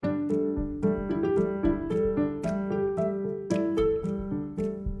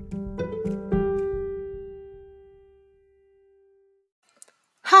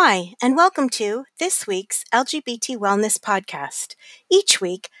Hi, and welcome to this week's LGBT Wellness Podcast. Each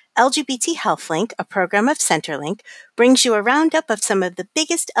week, LGBT HealthLink, a program of Centerlink, brings you a roundup of some of the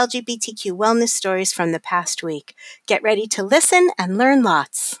biggest LGBTQ wellness stories from the past week. Get ready to listen and learn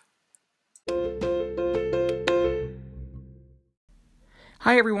lots.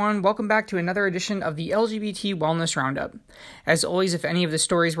 Hi everyone, welcome back to another edition of the LGBT Wellness Roundup. As always, if any of the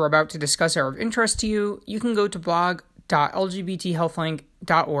stories we're about to discuss are of interest to you, you can go to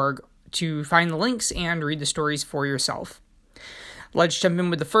blog.lgbthealthlink.org to find the links and read the stories for yourself. Let's jump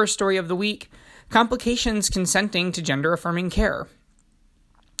in with the first story of the week: complications consenting to gender-affirming care.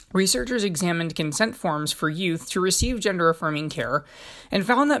 Researchers examined consent forms for youth to receive gender-affirming care and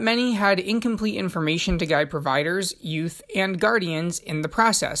found that many had incomplete information to guide providers, youth, and guardians in the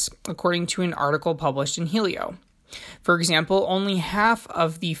process, according to an article published in Helio. For example, only half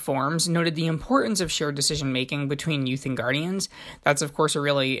of the forms noted the importance of shared decision-making between youth and guardians. That's, of course, a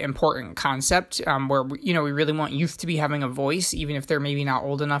really important concept where, we really want youth to be having a voice, even if they're maybe not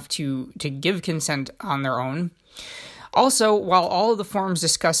old enough to give consent on their own. Also, while all of the forms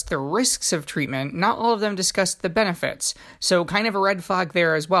discussed the risks of treatment, not all of them discussed the benefits. So kind of a red flag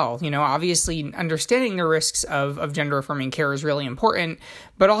there as well. Obviously understanding the risks of gender-affirming care is really important,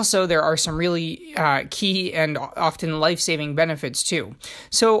 but also there are some really key and often life-saving benefits too.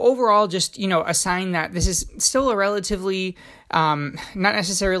 So overall, just, a sign that this is still a relatively not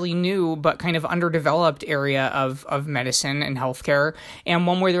necessarily new, but kind of underdeveloped area of medicine and healthcare, and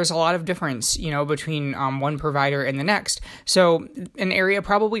one where there's a lot of difference, between one provider and the next. So an area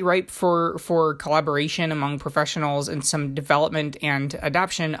probably ripe for collaboration among professionals and some development and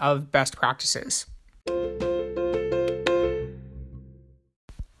adoption of best practices.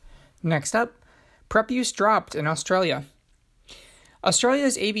 Next up, PrEP use dropped in Australia.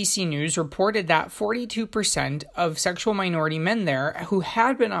 Australia's ABC News reported that 42% of sexual minority men there who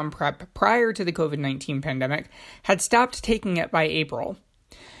had been on PrEP prior to the COVID-19 pandemic had stopped taking it by April.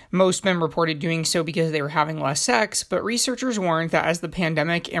 Most men reported doing so because they were having less sex, but researchers warned that as the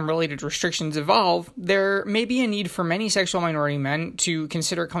pandemic and related restrictions evolve, there may be a need for many sexual minority men to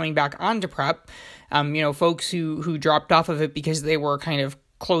consider coming back onto PrEP. Folks who dropped off of it because they were kind of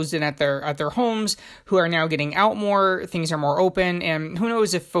closed in at their homes, who are now getting out more, things are more open, and who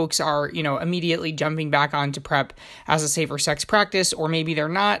knows if folks are, immediately jumping back onto PrEP as a safer sex practice, or maybe they're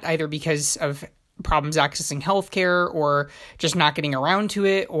not, either because of problems accessing healthcare or just not getting around to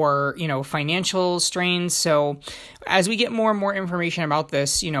it, or, financial strains. So as we get more and more information about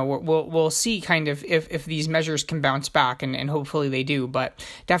this, we'll see kind of if these measures can bounce back, and hopefully they do. But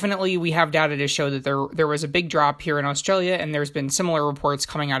definitely we have data to show that there was a big drop here in Australia, and there's been similar reports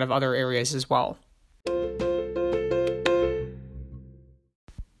coming out of other areas as well.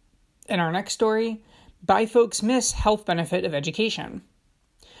 In our next story, bi folks miss health benefit of education.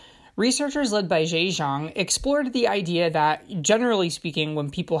 Researchers led by Jay Zhang explored the idea that, generally speaking, when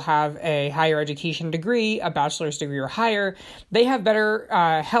people have a higher education degree, a bachelor's degree or higher, they have better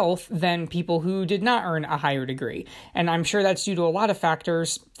health than people who did not earn a higher degree. And I'm sure that's due to a lot of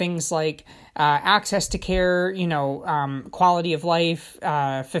factors, things like access to care, quality of life,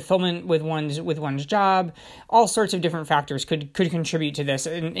 fulfillment with one's job. All sorts of different factors could contribute to this.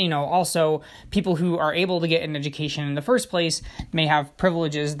 And, also people who are able to get an education in the first place may have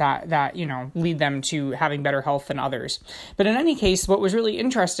privileges that lead them to having better health than others. But in any case, what was really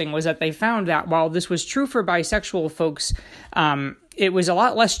interesting was that they found that while this was true for bisexual folks, it was a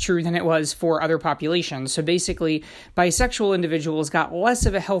lot less true than it was for other populations. So basically, bisexual individuals got less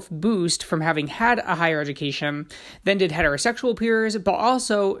of a health boost from having had a higher education than did heterosexual peers, but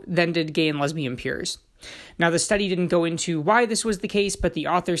also than did gay and lesbian peers. Now, the study didn't go into why this was the case, but the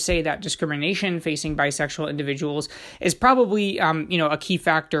authors say that discrimination facing bisexual individuals is probably, a key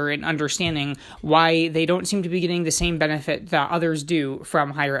factor in understanding why they don't seem to be getting the same benefit that others do from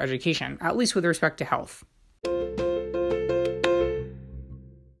higher education, at least with respect to health.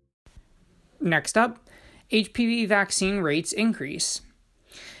 Next up, HPV vaccine rates increase.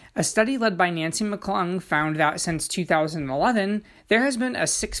 A study led by Nancy McClung found that since 2011, there has been a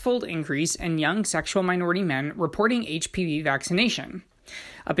six-fold increase in young sexual minority men reporting HPV vaccination.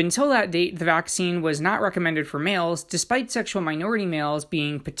 Up until that date, the vaccine was not recommended for males, despite sexual minority males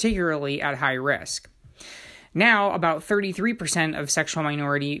being particularly at high risk. Now, about 33% of sexual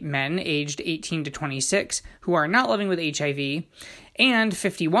minority men aged 18 to 26 who are not living with HIV, and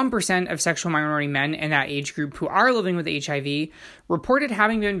 51% of sexual minority men in that age group who are living with HIV reported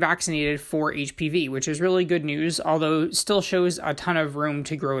having been vaccinated for HPV, which is really good news, although still shows a ton of room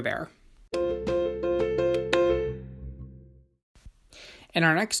to grow there. In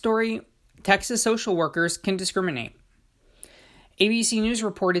our next story, Texas social workers can discriminate. ABC News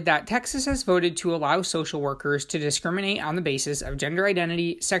reported that Texas has voted to allow social workers to discriminate on the basis of gender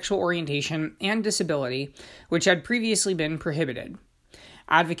identity, sexual orientation, and disability, which had previously been prohibited.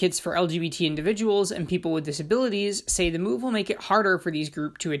 Advocates for LGBT individuals and people with disabilities say the move will make it harder for these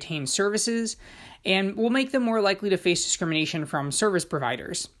groups to attain services and will make them more likely to face discrimination from service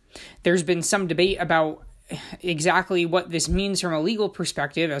providers. There's been some debate about exactly what this means from a legal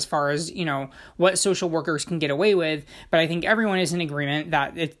perspective as far as, what social workers can get away with, but I think everyone is in agreement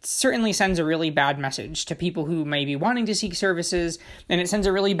that it certainly sends a really bad message to people who may be wanting to seek services, and it sends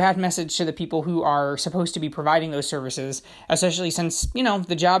a really bad message to the people who are supposed to be providing those services, especially since,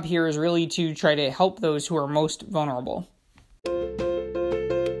 the job here is really to try to help those who are most vulnerable.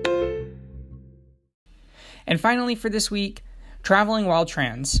 And finally for this week, traveling while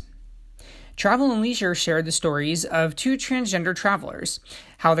trans. Travel and Leisure shared the stories of two transgender travelers,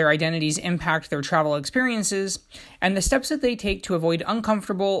 how their identities impact their travel experiences, and the steps that they take to avoid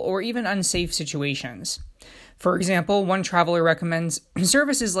uncomfortable or even unsafe situations. For example, one traveler recommends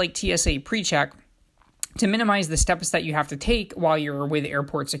services like TSA PreCheck to minimize the steps that you have to take while you're with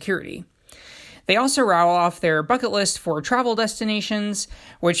airport security. They also rattle off their bucket list for travel destinations,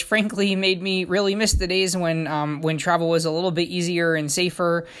 which frankly made me really miss the days when travel was a little bit easier and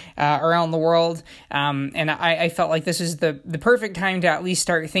safer around the world. And I felt like this is the perfect time to at least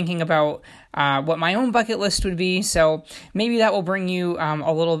start thinking about what my own bucket list would be. So maybe that will bring you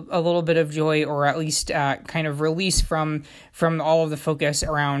a little bit of joy, or at least kind of release from all of the focus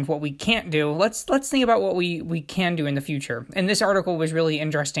around what we can't do. Let's think about what we can do in the future. And this article was really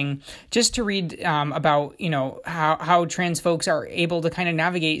interesting just to read about how trans folks are able to kind of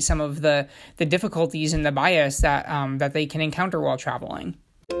navigate some of the difficulties and the bias that they can encounter while traveling.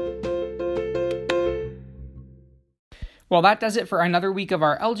 Well, that does it for another week of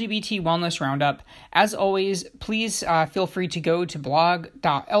our LGBT Wellness Roundup. As always, please feel free to go to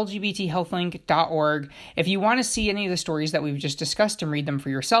blog.lgbthealthlink.org if you want to see any of the stories that we've just discussed and read them for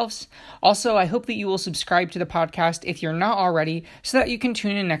yourselves. Also, I hope that you will subscribe to the podcast if you're not already, so that you can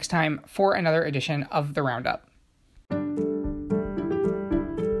tune in next time for another edition of the Roundup.